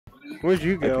Where'd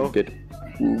you go? I get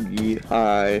loogie.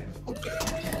 Hi.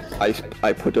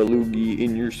 I put a loogie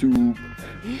in your soup.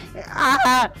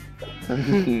 Ah!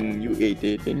 You ate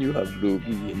it and you have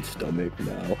loogie in stomach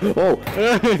now. Oh!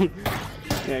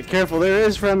 Yeah, careful, there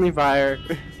is friendly fire.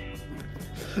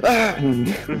 Ah!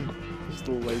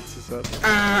 Still lights us up.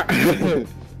 Ah!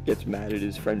 Gets mad at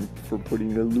his friend for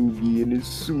putting a loogie in his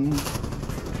soup.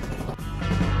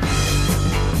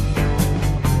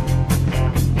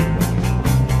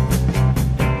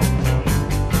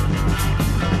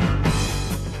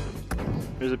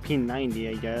 There's a P90,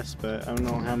 I guess, but I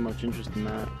don't have much interest in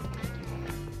that.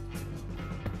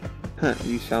 Huh,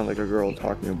 you sound like a girl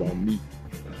talking about me.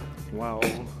 Wow.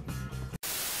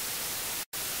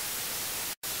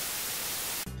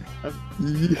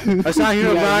 I saw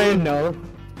you, Brian. No.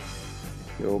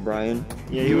 Yo, Brian.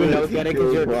 Yeah, you would know. Get it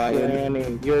because you're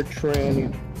tranny. You're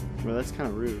tranny. Well, that's kind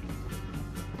of rude.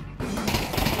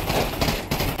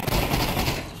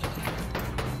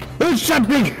 Who shot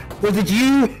me? Was it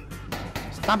you?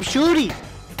 Stop shooting!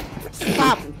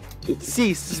 Stop!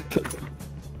 Cease!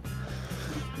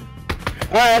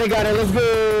 Alright, I got it. Let's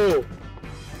go.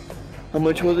 How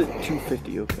much was it?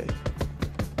 $250. Okay.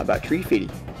 How about $350?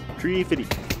 $350.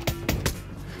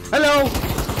 Hello!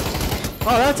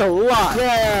 Oh, that's a lot!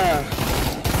 Yeah.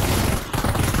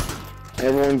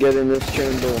 Everyone get in this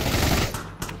chamber.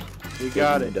 We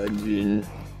got it. Dungeon.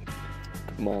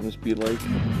 Moms be like,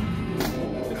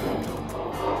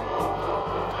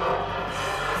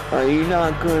 are you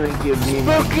not gonna give me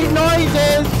Spooky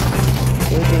noises!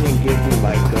 You're gonna give me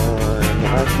my gun.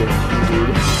 I'll get you,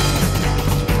 dude.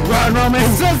 Run, Roman!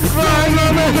 Run,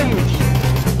 Roman!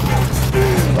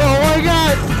 Oh my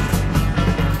god!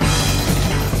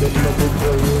 Get in the big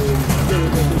boy room. Get in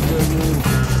the big boy room.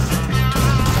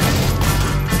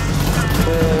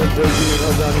 Oh, boy, you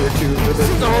hold down here too.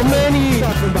 So many!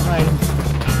 Shot from behind.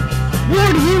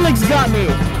 Weird Helix got me!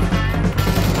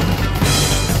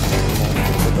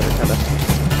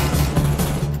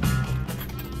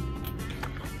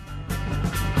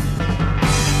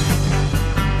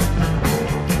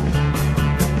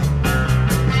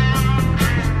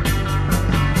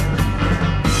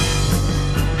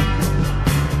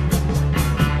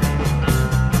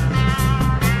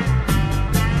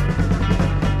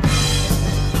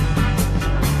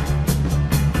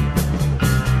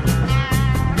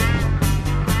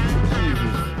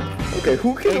 Okay,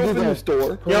 who can open this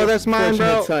door? Yo, that's mine,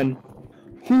 bro. Son.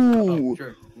 Who?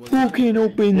 Who can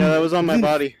open? Yeah, that was on my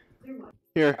body.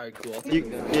 Here. Alright, cool.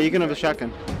 Yeah, you can have a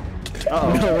shotgun.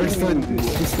 Uh-oh. No, we're still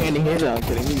just standing here. No, I'm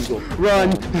kidding. You go.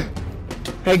 Run!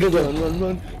 Hey, Google.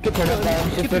 Run. Get turn it down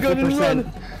to Get the gun and 50%. run.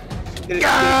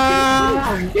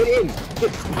 Get in.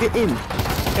 Get in.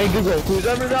 Hey, Google. Who's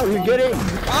ever out here? Get in.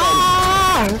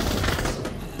 Ah!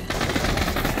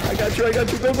 I got you.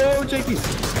 Go, Jakey.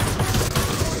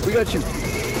 We got you.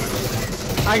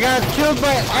 I got killed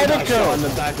by Idaho! On the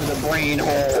back of the brain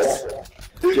hole.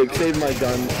 Jake, save my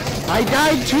gun. I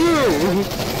died too!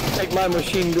 Take my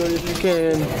machine gun if you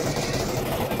can.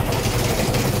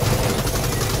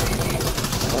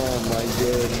 Oh my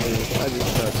goodness, I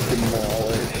just got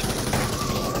demolished.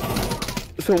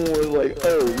 Someone was like,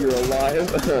 oh, you're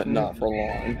alive? Not for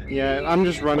long. Yeah, I'm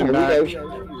just running Here we back. go.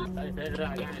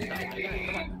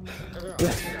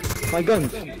 Yes, my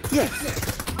guns. Yes.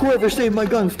 Whoever saved my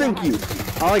guns, thank you.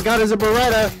 All I got is a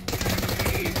Beretta.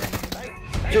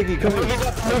 Jakey, come here.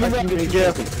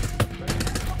 Yeah.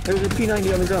 There's a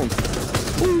P90 on the ground.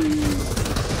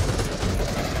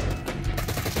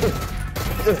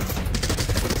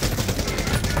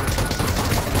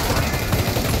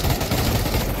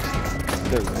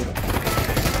 There we go.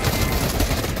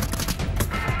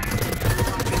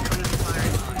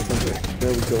 Okay,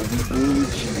 there we go.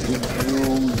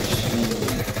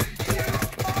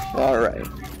 Alright.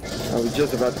 I was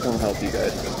just about to come help you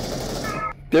guys.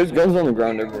 There's guns on the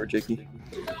ground everywhere, Jakey.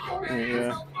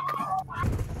 Yeah.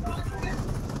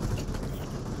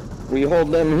 We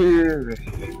hold them here.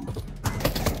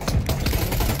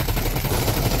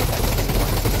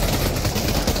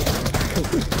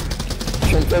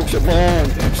 Some folks are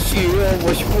born. Shield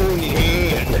was spoon in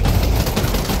hand.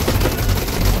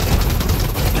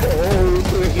 Oh,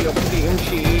 look at them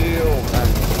shield.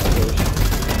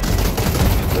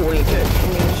 When it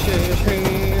says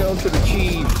hail to the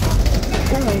chief.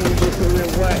 Oh, look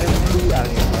at white and blue out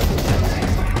here.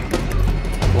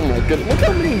 Oh my goodness, look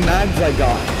how many mags I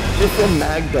got. Just from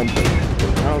mag dumping. I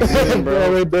don't see them,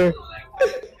 bro. Right there.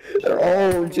 They're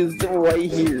all just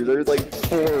right here. There's like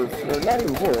 4, no, not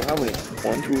even 4. How many?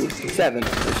 1, 2, 7.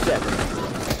 There's 7.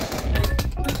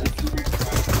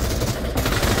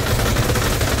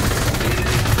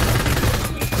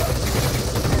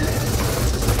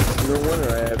 No wonder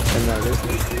I have 10 nuggets.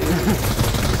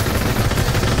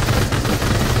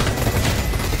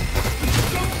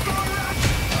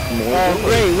 Oh,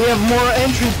 great, we have more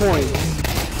entry points.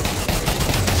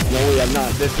 No, we have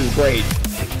not. This is great.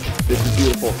 This is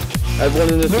beautiful. I have one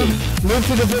in this room. Move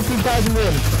to the 15,000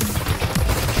 room.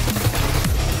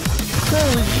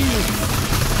 Holy jeez.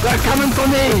 They're coming for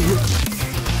me.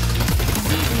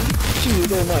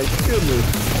 Jeez, oh my goodness.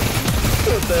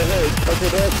 What the heck? Okay,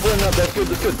 that's one up. That's good,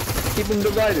 that's good. Keep them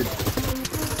divided.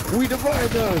 We divide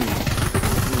them.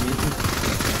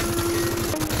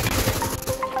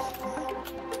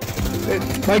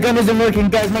 My gun isn't working,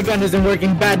 guys. My gun isn't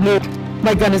working. Bad news.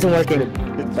 My gun isn't working.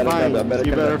 It's fine. You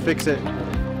better fix it.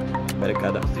 Better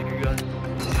cut up.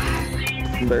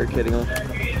 Barricading on.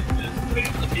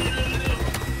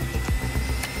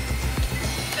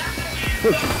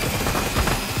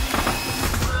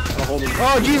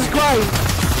 Oh, Jesus Christ!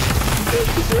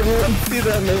 Everyone see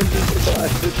that man just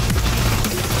blasted.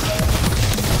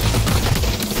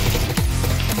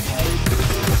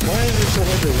 Why is it so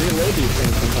hard to reload these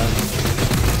things sometimes?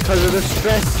 Because of the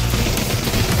stress.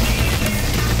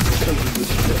 Because of the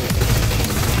stress.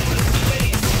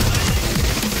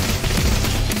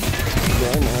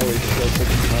 Yeah, I'm always so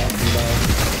fucking talking about.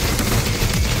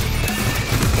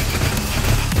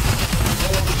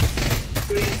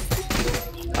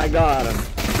 I got him.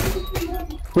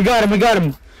 We got him. We got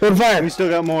him. Go to fire. We still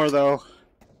got more though.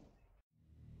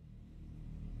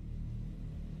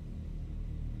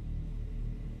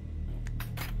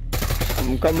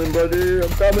 I'm coming, buddy. I'm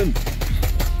coming.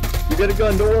 You get a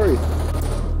gun. Don't worry.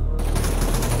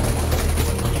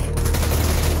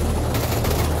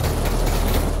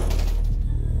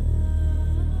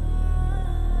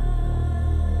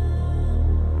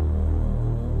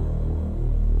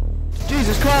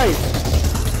 Jesus Christ!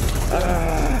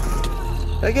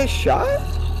 Did I get shot?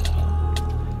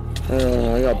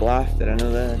 Oh, I got blasted. I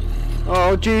know that.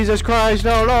 Oh, Jesus Christ!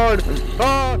 No, Lord!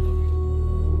 Oh!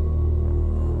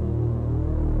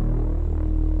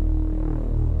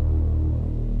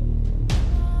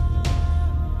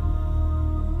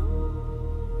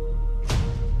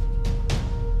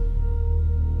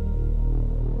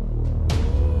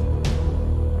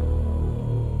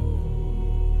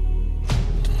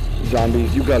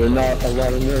 Zombies, you got a lot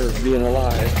of nerve being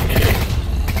alive.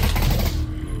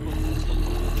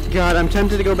 God, I'm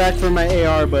tempted to go back for my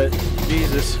AR, but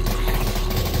Jesus. We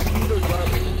need those guns,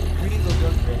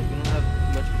 bro. We don't have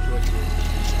much of a choice here.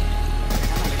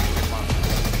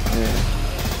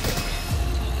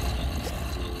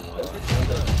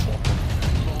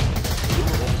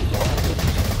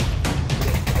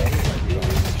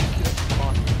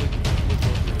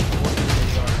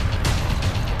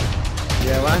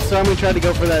 Yeah, last time we tried to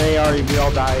go for that AR, we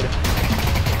all died.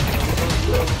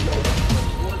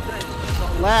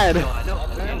 Lad!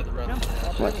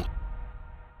 What?